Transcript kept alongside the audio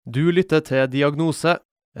Du lytter til Diagnose,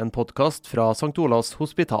 en podcast fra St. Olavs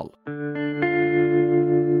hospital.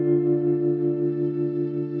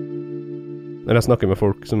 Når jeg snakker med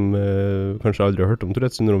folk som kanskje aldri har hørt om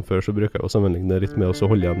Tourettes syndrom før, så bruker jeg å sammenligne det litt med å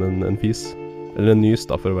holde igjen en fis. Eller en nys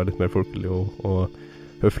da, for å være litt mer folkelig og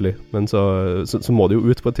høflig. Men så må det jo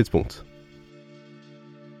ut på et tidspunkt.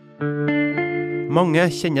 Mange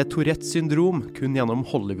kjenner Tourettes syndrom kun gjennom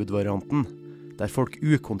Hollywood-varianten, der folk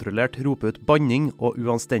ukontrollert roper ut banning og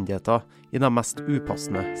uanstendigheter i de mest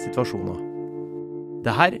upassende situasjoner.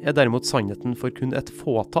 Dette er derimot sannheten for kun et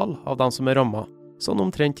fåtall av dem som er rammet, sånn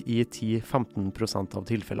omtrent i 10-15% av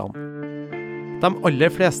tilfellene. De aller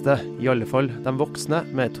fleste, i alle fall de voksne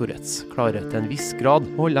med Tourettes, klarer til en viss grad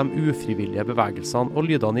å holde de ufrivillige bevegelsene og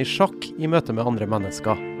lydene i sjakk i møte med andre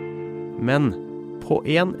mennesker. Men på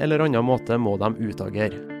en eller annen måte må de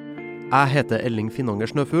utagere. Jeg heter Elling Finnanger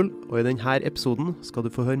Snøfugl, og i denne episoden skal du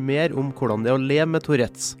få høre mer om hvordan det er å leve med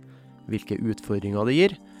Tourettes, hvilke utfordringer det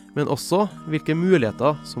gir, men også hvilke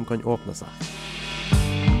muligheter som kan åpne seg.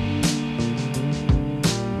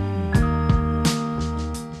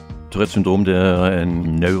 Tourettes syndrom det er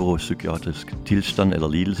en neuropsykiatrisk tilstand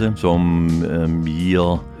eller lidelse som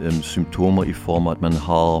gir symptomer i form av at man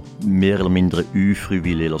har mer eller mindre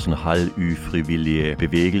ufrivillige eller sånn halvufrivillige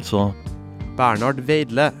bevegelser. Bernhard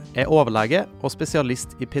Veidle er overlege og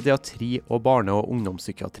spesialist i pediatri og barne- og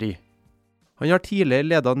ungdomspsykiatri. Han har tidligere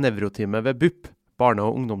ledet nevroteamet ved BUP, barne-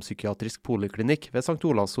 og ungdomspsykiatrisk poliklinikk ved St.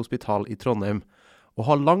 Olavs hospital i Trondheim, og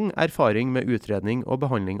har lang erfaring med utredning og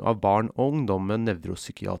behandling av barn og ungdom med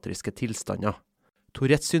nevropsykiatriske tilstander.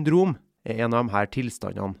 Tourettes syndrom er en av disse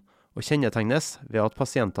tilstandene, og kjennetegnes ved at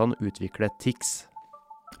pasientene utvikler tics.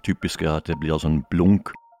 Typisk er at det blir sånn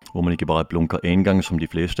blunk, hvor man ikke bare blunker en gang som de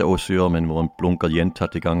fleste av oss gjør, men hvor man blunker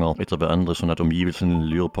gjentatte ganger etter hverandre, sånn at omgivelsen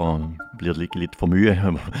lurer på, blir det ikke litt for mye?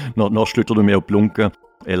 Når slutter du med å blunke?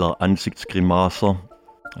 Eller ansiktsgrimaser.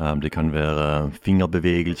 Det kan være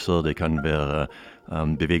fingerbevegelser, det kan være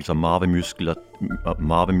bevegelser av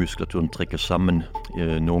mavemuskulaturen trekker sammen,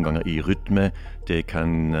 noen ganger i rytme. Det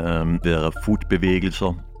kan være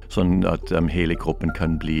fotbevegelser, sånn at hele kroppen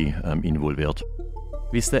kan bli involvert.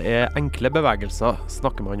 Hvis det er enkle bevegelser,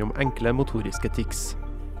 snakker man om enkle motoriske tics.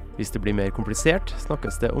 Hvis det blir mer komplisert,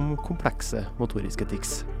 snakkes det om komplekse motoriske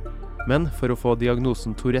tics. Men for å få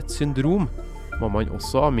diagnosen Tourettes syndrom, må man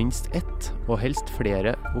også ha minst ett og helst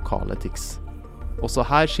flere vokale tics. Også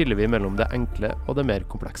her skiller vi mellom det enkle og det mer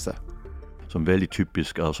komplekse. Som veldig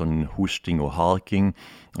typisk er sånn hosting og harking,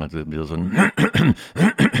 at det blir sånn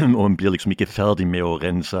og man blir liksom ikke ferdig med å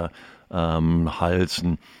rense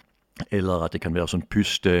halsen. Eller at det kan være sånn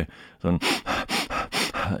puste sånn,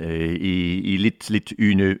 i litt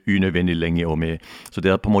unødvendig lenge og med. Så det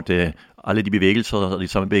er på en måte alle de bevegelser, de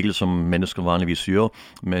samme bevegelser som mennesker vanligvis gjør,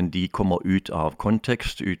 men de kommer ut av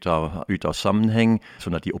kontekst, ut av sammenheng,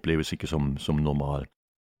 sånn at de oppleves ikke som normal.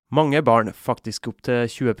 Mange barn, faktisk opp til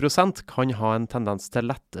 20%, kan ha en tendens til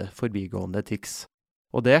lette forbigående tics.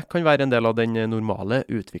 Og det kan være en del av den normale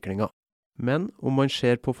utviklingen. Men om man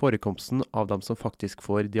ser på forekomsten av dem som faktisk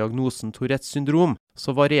får diagnosen Tourettes syndrom,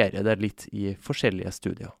 så varierer det litt i forskjellige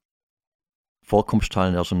studier.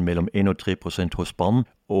 Forekomsttallene er sånn mellom 1 og 3% hos barn,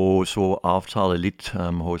 og så avtar det litt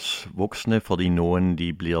hos voksne, fordi noen de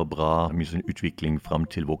blir bra med sin utvikling frem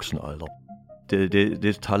til voksen alder.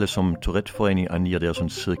 Det tallet som Touretteforeningen angir, det er sånn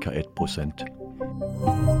ca. 1%.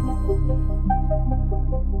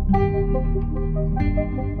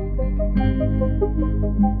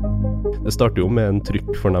 Det starter jo med en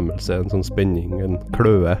trykkfornemmelse, en sånn spenning, en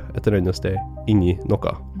kløe et eller annet sted inni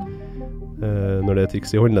noe. Når det er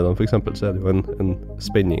tics i håndleddene for eksempel, så er det jo en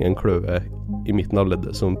spenning, en kløe i midten av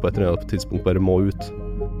leddet som på et eller annet tidspunkt bare må ut.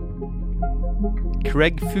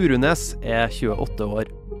 Craig Furunes er 28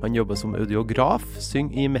 år. Han jobber som audiograf,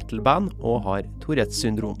 synger i metalband og har Tourettes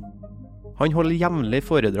syndrom. Han holder jevnlig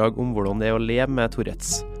foredrag om hvordan det er å leve med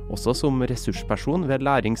Tourettes, også som ressursperson ved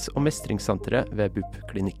lærings- og mestringssenteret ved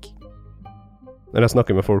BUP-klinikk. Når jeg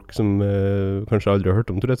snakker med folk som kanskje aldri har hørt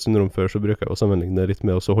om Tourettes syndrom før, så bruker jeg å sammenligne det litt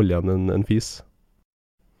med å holde igjen en fis.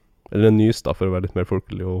 Eller en nys da, for å være litt mer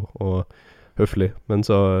folkelig og høflig. Men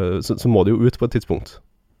så må det jo ut på et tidspunkt.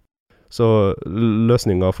 Så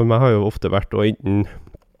løsningen for meg har jo ofte vært å enten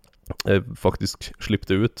faktisk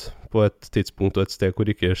slippe det ut på et tidspunkt og et sted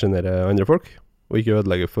hvor ikke generer andre folk, og ikke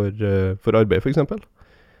ødelegge for arbeid for eksempel.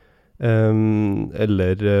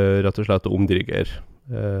 Eller rett og slett å omdirigere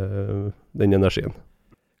den energien.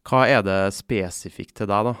 Hva er det spesifikt til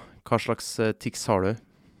deg da? Hva slags tics har du?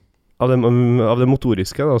 Av det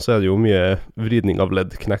motoriske da, så er det jo mye vridning av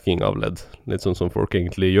ledd, knekking av ledd, litt sånn som folk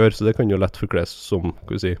egentlig gjør, så det kan jo lett forkles som,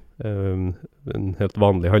 en helt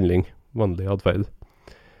vanlig handling, vanlig adferd.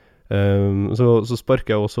 Så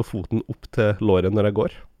sparker jeg også foten opp til låret når jeg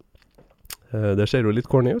går. Det ser jo litt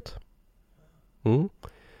corny ut.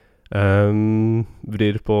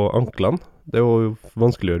 Vrir på anklene. Det er jo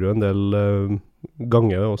vanskeliggjør jo en del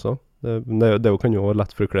ganger også. Det kan jo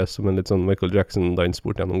lett forkles som en litt sånn Michael Jackson-dans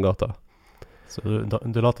bort gjennom gata. Så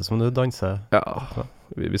du later som du danser? Ja,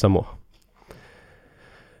 hvis jeg må.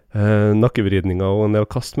 Nakkevridninger og en del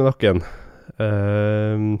kast med nakken.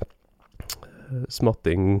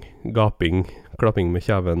 Smatting, gaping, klapping med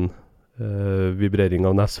kjeven, vibrering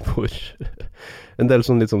av nesebor. En del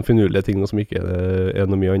sånn litt sånn finurlige ting som ikke er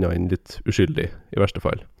noe mye annet enn litt uskyldig, i verste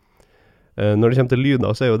fall. Når det kommer til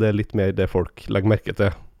lyder, så er jo det litt mer det folk legger merke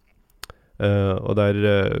til. Og der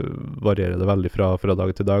varierer det veldig fra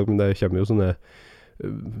dag til dag, men det kommer jo sånne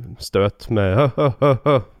støt med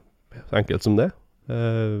enkelt som det.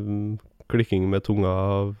 Klikking med tunga,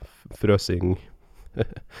 frøsing,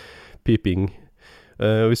 piping.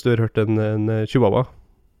 Hvis du har hørt en chihuahua.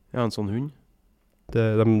 Ja, en sånn hund. De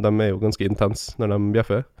er jo ganske intense når de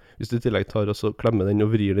bjeffer. Hvis du i tillegg tar og så klemmer den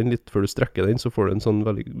og vrir den litt før du strekker den, så får du en sånn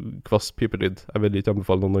veldig kvass pipelyd. Jeg vil ikke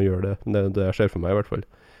anbefale noen å gjøre det, men det skjer for meg i hvert fall.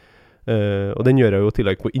 Og den gjør jeg jo i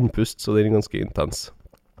tillegg på innpust, så den er ganske intens.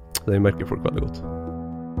 Den merker folk veldig godt.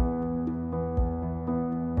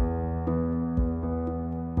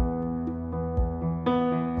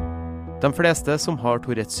 De fleste som har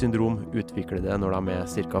Tourettes syndrom utvikler det når de er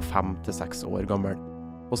ca. 5 til 6 år gammel.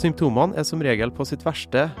 Og symptomene er som regel på sitt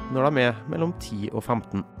verste når de er mellom 10 og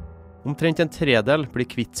 15. Omtrent en tredel blir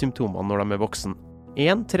kvitt symptomene når de er voksen.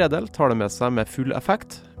 En tredel tar det med seg med full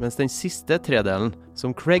effekt, mens den siste tredelen,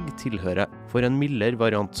 som Craig tilhører, får en mildere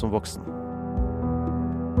variant som voksen.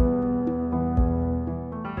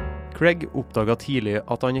 Craig oppdaget tidlig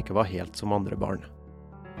at han ikke var helt som andre barn.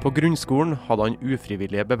 På grunnskolen hadde han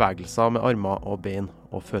ufrivillige bevegelser med armer og bein,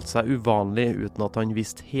 og følte seg uvanlig uten at han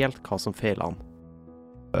visste helt hva som feilet han.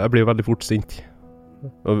 Jeg blir veldig fort sint,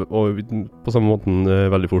 og på samme måten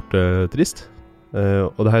veldig fort trist.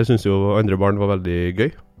 Og det her synes jo andre barn var veldig gøy.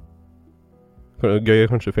 Gøy er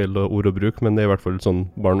kanskje feil ord å bruke, men det er i hvert fall sånn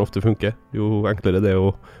barn ofte funker. Jo enklere det er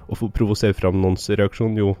å få provosere frem noens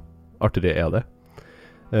reaksjon, jo artigere er det.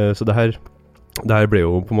 Så det her ble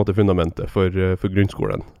jo på en måte fundamentet for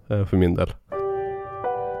grunnskolen, for min del.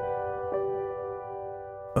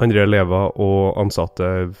 Andre elever og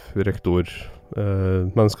ansatte, rektor,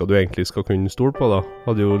 mennesker du egentlig skal kunne stole på da,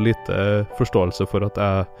 hadde jo lite forståelse for at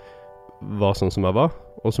jeg var sånn som jeg var,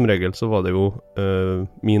 og som regel så var det jo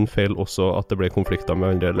min feil også at det ble konflikter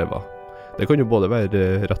med andre elever. Det kan jo både være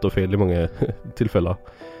rett og feil i mange tilfeller,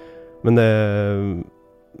 men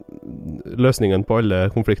løsningen på alle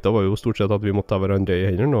konflikter var jo stort sett at vi måtte ha hverandre i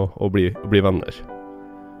hendene og bli venner.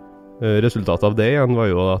 Resultatet av det igjen var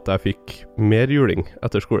jo at jeg fikk mer juling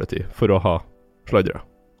etter skoletid for å ha sladdere.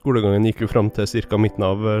 Skolegangen gikk jo frem til cirka midten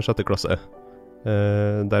av 6. klasse.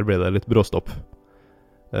 Der ble det litt bråstopp.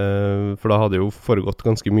 For da hadde jo foregått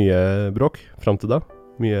ganske mye bråk frem til da.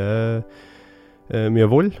 Mye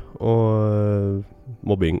vold og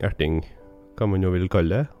mobbing, erting, hva man jo vil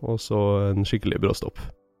kalle det, og så en skikkelig bråstopp.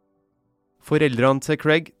 Foreldrene til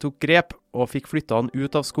Craig tok grep og fikk flyttet han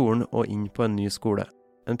ut av skolen og inn på en ny skole,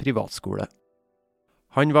 en privatskole.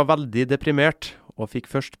 Han var veldig deprimert og fikk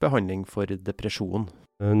først behandling for depresjon.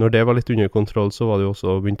 Når det var litt under kontroll, så var det jo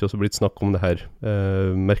også begynt å blitt snakk om det her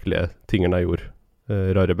merkelige tingene jeg gjorde.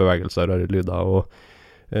 Rare bevegelser, rare lyder, og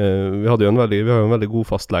vi har jo en veldig god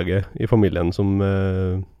fastlege i familien som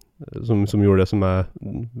gjorde det som jeg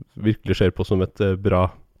virkelig ser på som et bra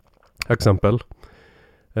eksempel,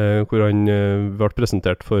 hvor han ble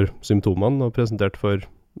presentert for symptomene og presentert for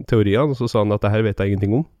teoriene, og så sa han at det her vet jeg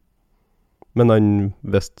ingenting om, men han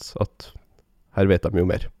visste at her vet de jo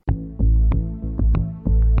mer.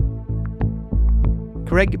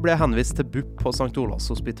 Craig ble henvist til BUP på St. Olavs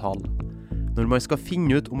hospital. Når man skal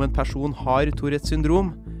finne ut om en person har Tourettes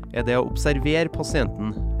syndrom, er det å observere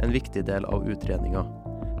pasienten en viktig del av utredningen,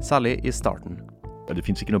 særlig i starten. Det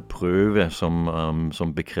finnes ikke noen prøve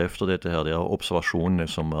som bekrefter dette her. Det er observasjonene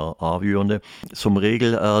som er avgjørende. Som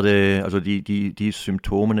regel er det, altså de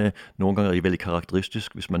symptomene, noen ganger er de veldig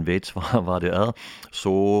karakteristiske. Hvis man vet hva det er,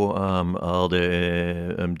 så er det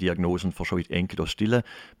diagnosen for så vidt enkelt og stille.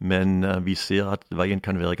 Men vi ser at veien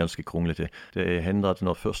kan være ganske kronglete. Det hender at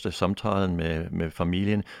når første samtalen med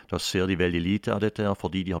familien, da ser de veldig lite av dette her,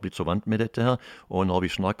 fordi de har blitt så vant med dette her. Og når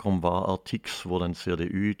vi snakker om hva er tics, hvordan ser det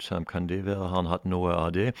ut, kan det være, har han hatt noe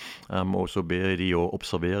av det, og så ber de å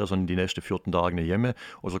observere sånn de neste 14 dagene hjemme,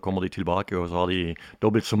 og så kommer de tilbake, og så har de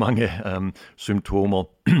dobbelt så mange symptomer,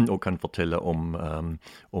 og kan fortelle om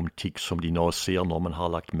tics som de nå ser når man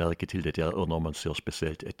har lagt merke til dette, og når man ser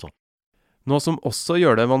spesielt etter. Noe som også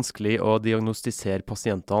gjør det vanskelig å diagnostisere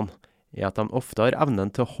pasientene, at de ofte har evnen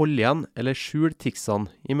til å holde igjen eller skjule ticsene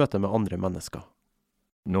i møte med andre mennesker.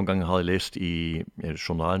 Nogle gange har jeg læst i et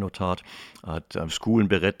journalnotat, at skolen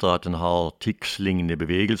beretter at den har tics-lignende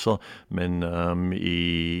bevægelser, men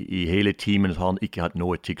i hele timen har han ikke hatt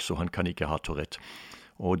noe tics, så han kan ikke ha Tourette.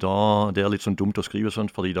 Og da, det litt sånn dumt å skrive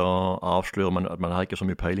sånt, fordi da avslører man at man har ikke så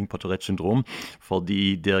mye peiling på Tourette syndrom,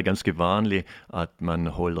 fordi det ganske vanlig at man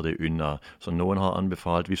holder det unna. Så noen har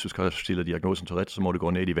anbefalt, hvis du skal stille diagnosen Tourette, så må du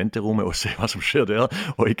gå ned i venterommet og se hva som skjer der,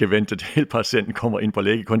 og ikke vente til pasienten kommer inn på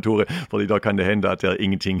legekontoret, fordi da kan det hende at det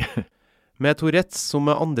ingenting. Med Tourette, som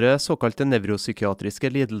med andre såkalte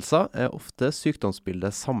nevropsykiatriske lidelser, ofte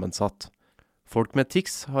sykdomsbildet sammensatt. Folk med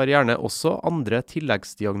tics har gjerne også andre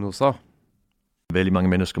tilleggsdiagnoser. Veldig mange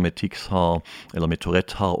mennesker med tics eller med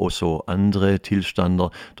Tourette har også andre tilstander.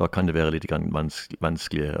 Da kan det være litt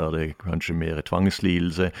vanskelig. Det kanskje mer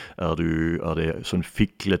tvangslidelse? Det sånn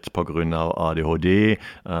fiklet på grunn av ADHD?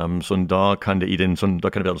 Da kan det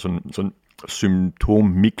være sånn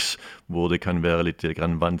symptommix, hvor det kan være litt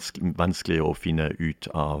vanskelig å finne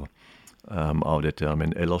ut av dette.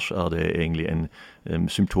 Men ellers det egentlig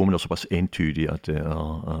symptomene såpass entydig at det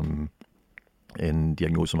en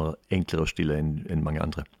diagnose som enklere å stille enn mange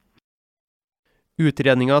andre.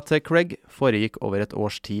 Utredningen til Craig foregikk over et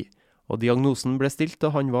års tid, og diagnosen ble stilt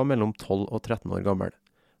da han var mellom 12 og 13 år gammel.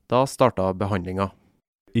 Da startet behandlingen.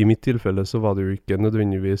 I mitt tilfelle så var det jo ikke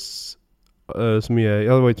nødvendigvis så mye,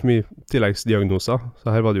 det var ikke mye tilleggsdiagnoser,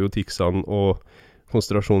 så her var det jo ticsene og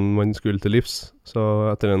konsentrasjonen man skulle til livs. Så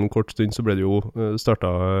etter en kort stund så ble det jo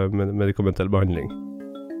startet med medikamentell behandling.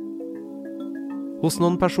 Hos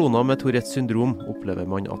noen personer med Tourettes syndrom opplever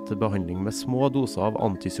man at behandling med små doser av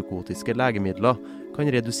antipsykotiske legemidler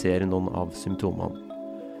kan redusere noen av symptomene.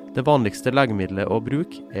 Det vanligste legemiddelet å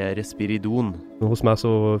bruke Respiridon. Hos meg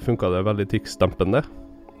så funket det veldig tics-dempende.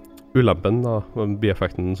 Ulempen,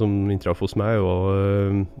 bieffekten som inntraff hos meg,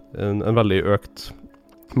 var en veldig økt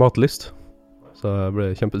matlyst. Så jeg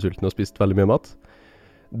ble kjempesulten og spiste veldig mye mat.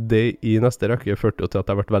 Det i neste rekke førte til at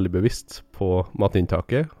jeg ble veldig bevisst på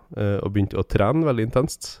matinntaket, og begynte å trene veldig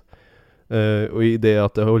intenst. Og i det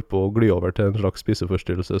at jeg holdt på å gli over til en slags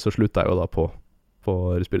spiseforstyrrelse, så sluttet jeg jo da på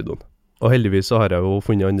Respiridon. Og heldigvis så har jeg jo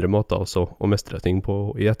funnet andre måter også å mestre ting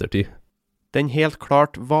på i ettertid. Den helt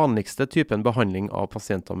klart vanligste typen behandling av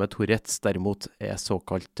pasienter med Tourettes derimot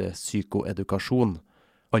såkalt psykoedukasjon.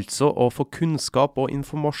 Altså å få kunnskap og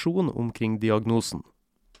informasjon omkring diagnosen.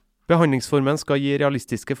 Behandlingsformen skal gi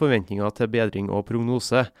realistiske forventninger til bedring og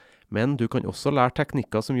prognose, men du kan også lære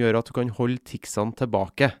teknikker som gjør at du kan holde ticsene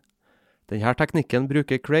tilbake. Denne teknikken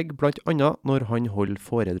bruker Craig blant annet når han holder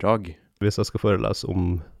foredrag. Hvis jeg skal forelese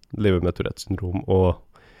om livet med Tourettes syndrom, og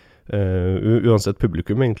uansett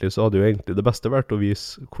publikum egentlig, så hadde jo egentlig det beste vært å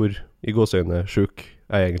vise hvor i gåseøyne syk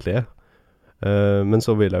jeg egentlig men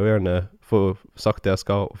så vil jeg jo gjerne få sagt det jeg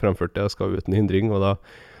skal, og fremført det jeg skal uten hindring, og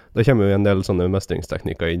da kommer jo en del sånne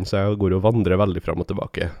mestringsteknikker inn, så jeg går og vandrer veldig frem og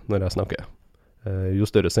tilbake når jeg snakker. Jo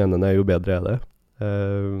større scenen jo bedre det.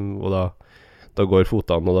 Og da går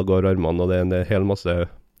fotene, og da går armene, og det en hel masse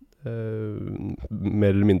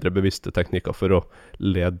mer eller mindre bevisste teknikker for å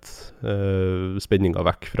lede spenninga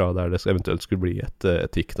vekk fra der det eventuelt skulle bli et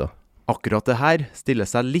tikk da. Akkurat det her stiller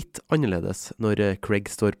seg litt annerledes når Craig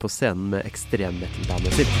står på scenen med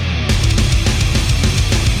ekstremmetal-bandet sitt.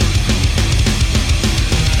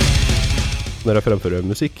 Når jeg fremfører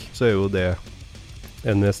musikk, så jo det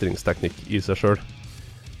en mestringsteknikk i seg selv.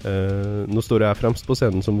 Nå står jeg fremst på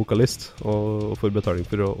scenen som vokalist, og får betaling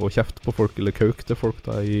for å kjefte på folk, eller kauke til folk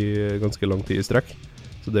da, i ganske lang tid i strekk.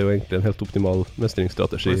 Så det jo egentlig en helt optimal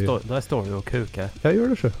mestringsstrategi. Der står du og kauker. Jeg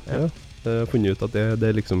gjør det selv, ja. Jeg har funnet ut at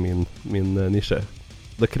det liksom min nisje.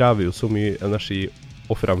 Det krever jo så mye energi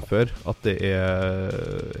å fremføre at det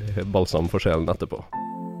balsam for sjelen etterpå.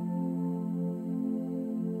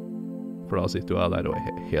 For da sitter jo jeg der og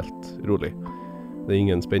helt rolig. Det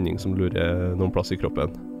ingen spenning som lurer noen plass i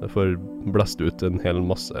kroppen. Jeg får blæst ut en hel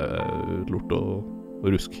masse lort og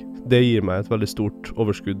rusk. Det gir meg et veldig stort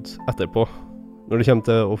overskudd etterpå. Når det kommer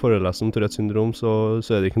til å forelese om Tourettes syndrom, så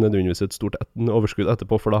det ikke nødvendigvis et stort overskudd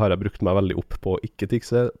etterpå, for da har jeg brukt meg veldig opp på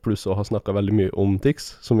ikke-tikse, pluss å ha snakket veldig mye om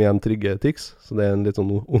tics, som igjen trigger tics, så det en litt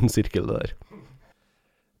sånn ond sirkel det der.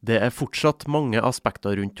 Det fortsatt mange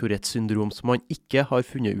aspekter rundt Tourettes syndrom som man ikke har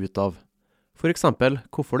funnet ut av. For eksempel,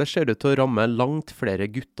 hvorfor det ser ut til å ramme langt flere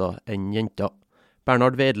gutter enn jenter.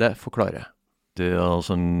 Bernhard Veidle forklarer. Det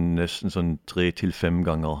nesten 3 til 5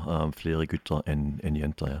 ganger flere gutter enn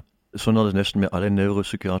jenter, ja. Sånn det nesten med alle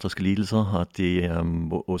neuropsykiatriske lidelser, at de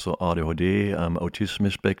også ADHD,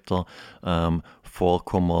 autismespekter,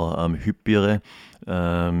 forekommer hyppigere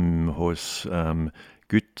hos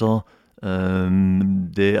gutter.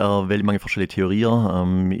 Det veldig mange forskjellige teorier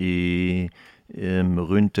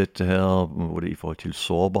rundt dette her, både i forhold til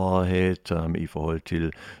sårbarhet, i forhold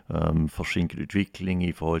til forsinket utvikling,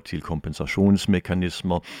 i forhold til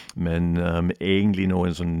kompensasjonsmekanismer, men egentlig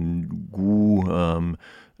noen sånn god,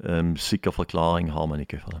 sikker forklaring har man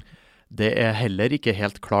ikke for det. Det heller ikke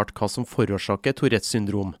helt klart hva som forårsaker Tourettes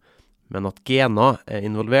syndrom, men at gener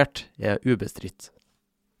involvert ubestridt.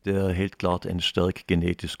 Det helt klart en sterk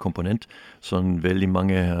genetisk komponent, sånn veldig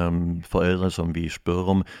mange foreldre som vi spør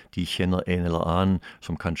om, de kjenner en eller annen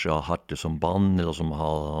som kanskje har hatt det som barn, eller som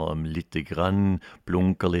har lite grann,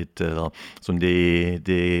 blunker litt, eller som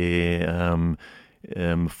det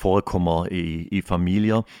forekommer i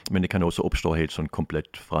familier, men det kan også oppstå helt sånn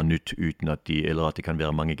komplett fra nytt, uten at eller at det kan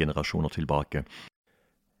være mange generasjoner tilbake.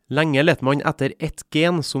 Lenge lette man etter ett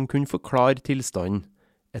gen som kunne forklare tilstanden,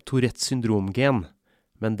 et Tourettes syndromgen.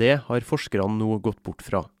 Men det har forskerne nå gått bort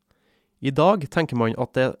fra. I dag tenker man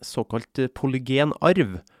at det såkalt polygen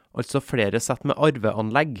arv, altså flere sett med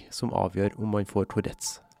arveanlegg, som avgjør om man får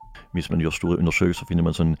Tourettes. Hvis man gjør store undersøkelser, finner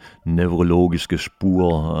man sånn nevrologiske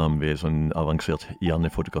spor ved sånn avansert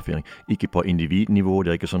hjernefotografering. Ikke på individnivå,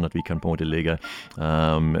 det ikke sånn at vi kan på en måte legge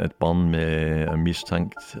et barn med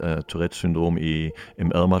mistenkt Tourettes syndrom i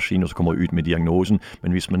MR-maskin, og så kommer ut med diagnosen.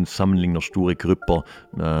 Men hvis man sammenligner store grupper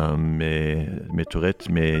med Tourette,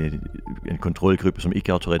 med en kontrollgruppe som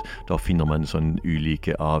ikke har Tourette, da finner man sånn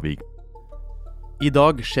ulike avvik. I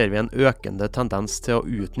dag ser vi en økende tendens til å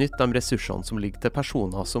utnytte de ressursene som ligger til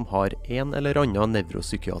personer som har en eller annen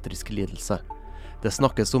nevropsykiatrisk lidelse. Det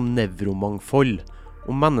snakkes om nevromangfold,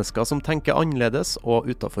 om mennesker som tenker annerledes og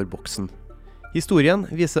utenfor boksen. Historien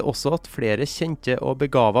viser også at flere kjente og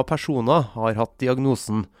begavede personer har hatt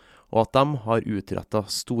diagnosen, og at de har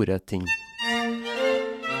utrettet store ting.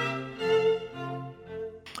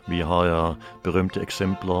 Vi har berømte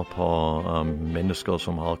eksempler på mennesker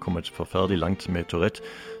som har kommet forferdelig langt med Tourette.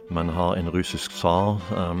 Man har en russisk tsar,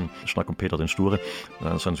 snakk om Peter den Store,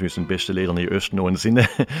 sannsynligvis den beste lederen i Østen noensinne,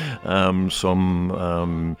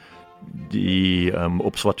 som de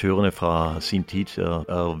observatørene fra sin tid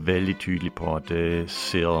veldig tydelige på at det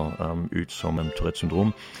ser ut som en Tourettes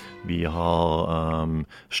syndrom. Vi har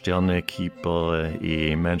stjernekeeper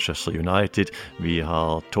i Manchester United. Vi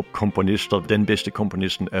har toppkomponister, den beste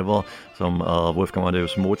komponisten ever, som Wolfgang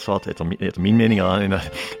Amadeus Mozart, etter min mening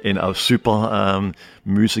en av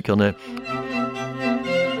supermusikerne.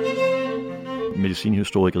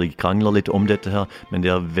 Medisinhistorikere krangler litt om dette her, men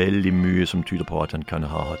det veldig mye som tyder på at han kan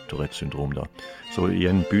ha hatt Tourettes syndrom da. Så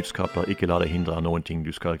igjen, budskapet, ikke la deg hindre av noen ting,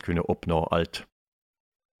 du skal kunne oppnå alt.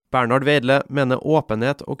 Bernhard Veidle mener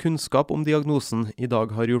åpenhet og kunnskap om diagnosen i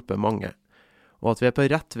dag har hjulpet mange, og at vi på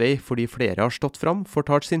rett vei fordi flere har stått fram,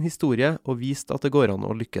 fortalt sin historie og vist at det går an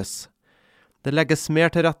å lykkes. Det legges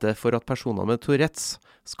mer til rette for at personer med Tourettes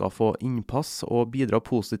skal få innpass og bidra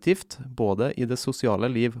positivt, både i det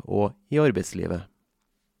sosiale liv og i arbeidslivet.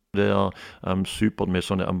 Det supert med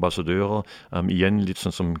sånne ambassadører. Igjen litt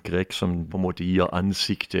sånn som Greg, som på en måte gir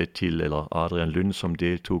ansiktet til, eller Adrian Lund, som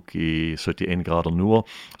deltok i 71 grader nord,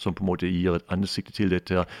 som på en måte gir et ansikt til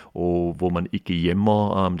dette, og hvor man ikke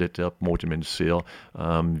gjemmer dette, på en måte, men ser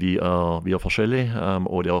vi forskjellige,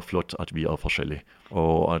 og det flott at vi forskjellige,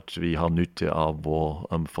 og at vi har nytte av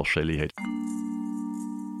vår forskjellighet.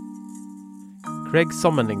 Craig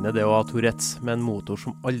sammenligner det å ha Tourettes med en motor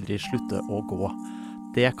som aldri slutter å gå.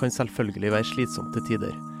 Det kan selvfølgelig være slitsomt til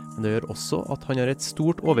tider, men det gjør også at han har et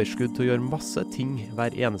stort overskudd til å gjøre masse ting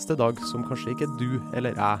hver eneste dag som kanskje ikke du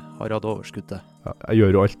eller jeg har hatt overskudd til. Ja, jeg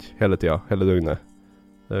gjør jo alt, hele tiden, hele døgnet.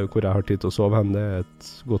 Hvor jeg har tid til å sove hen, det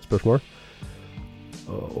et godt spørsmål.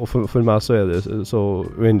 Og for meg så det så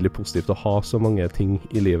uendelig positivt å ha så mange ting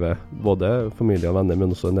i livet, både familie og venner,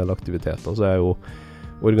 men også en del aktiviteter. Så jeg jo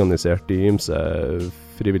organisert i ymse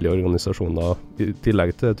frivillige organisasjoner, i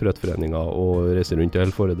tillegg til Tourette-foreninger, og reiser rundt og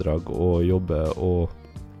holder foredrag og jobber og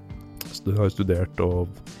har studert og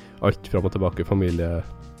alt frem og tilbake, familie.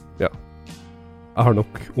 Ja. Jeg har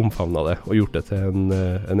nok omfavnet det og gjort det til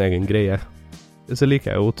en egen greie. Så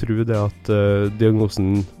liker jeg jo å tro det at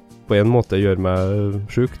diagnosen på en måte gjør meg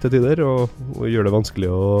syk til tider, og gjør det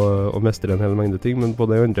vanskelig å mestre en hel mengde ting, men på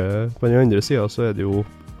den andre siden så det jo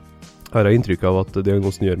har jeg inntrykk av at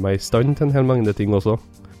diagnosen gjør meg i stand til en hel mengde ting også.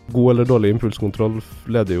 God eller dårlig impulskontroll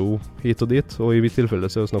leder jo hit og dit, og i mitt tilfelle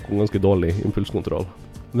så det snakk om ganske dårlig impulskontroll.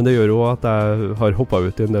 Men det gjør jo at jeg har hoppet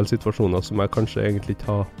ut i en del situasjoner som jeg kanskje egentlig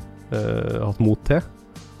ikke har hatt mot til.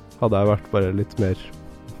 Hadde jeg vært bare litt mer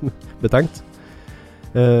betenkt.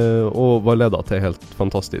 Og var ledet til helt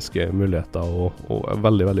fantastiske muligheter og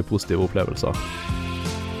veldig, veldig positive opplevelser.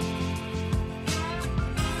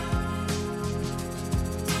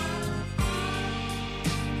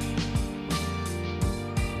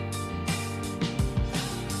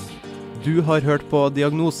 Du har hørt på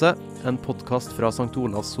Diagnose, en podcast fra St.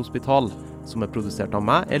 Olavs Hospital, som produsert av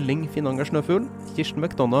meg, Elling Finanger Snøfugl, Kirsten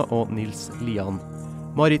McDonough og Nils Lian.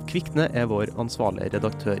 Marit Kvikne vår ansvarlige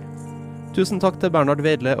redaktør. Tusen takk til Bernhard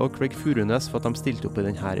Veidle og Craig Furunes for at de stilte opp i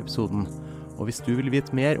denne episoden. Og hvis du vil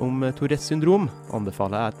vite mer om Tourettes syndrom,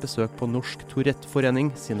 anbefaler jeg et besøk på Norsk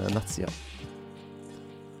Tourette-forening sine nettsider.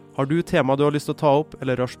 Har du tema du har lyst til å ta opp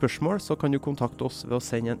eller har spørsmål, så kan du kontakte oss ved å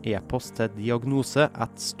sende en e-post til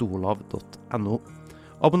diagnose@stolav.no.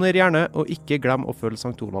 Abonner gjerne, og ikke glem å følge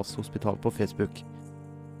St. Olavs Hospital på Facebook.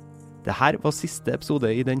 Dette var siste episode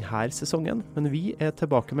i denne sesongen, men vi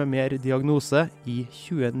tilbake med mer diagnose i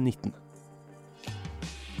 2019.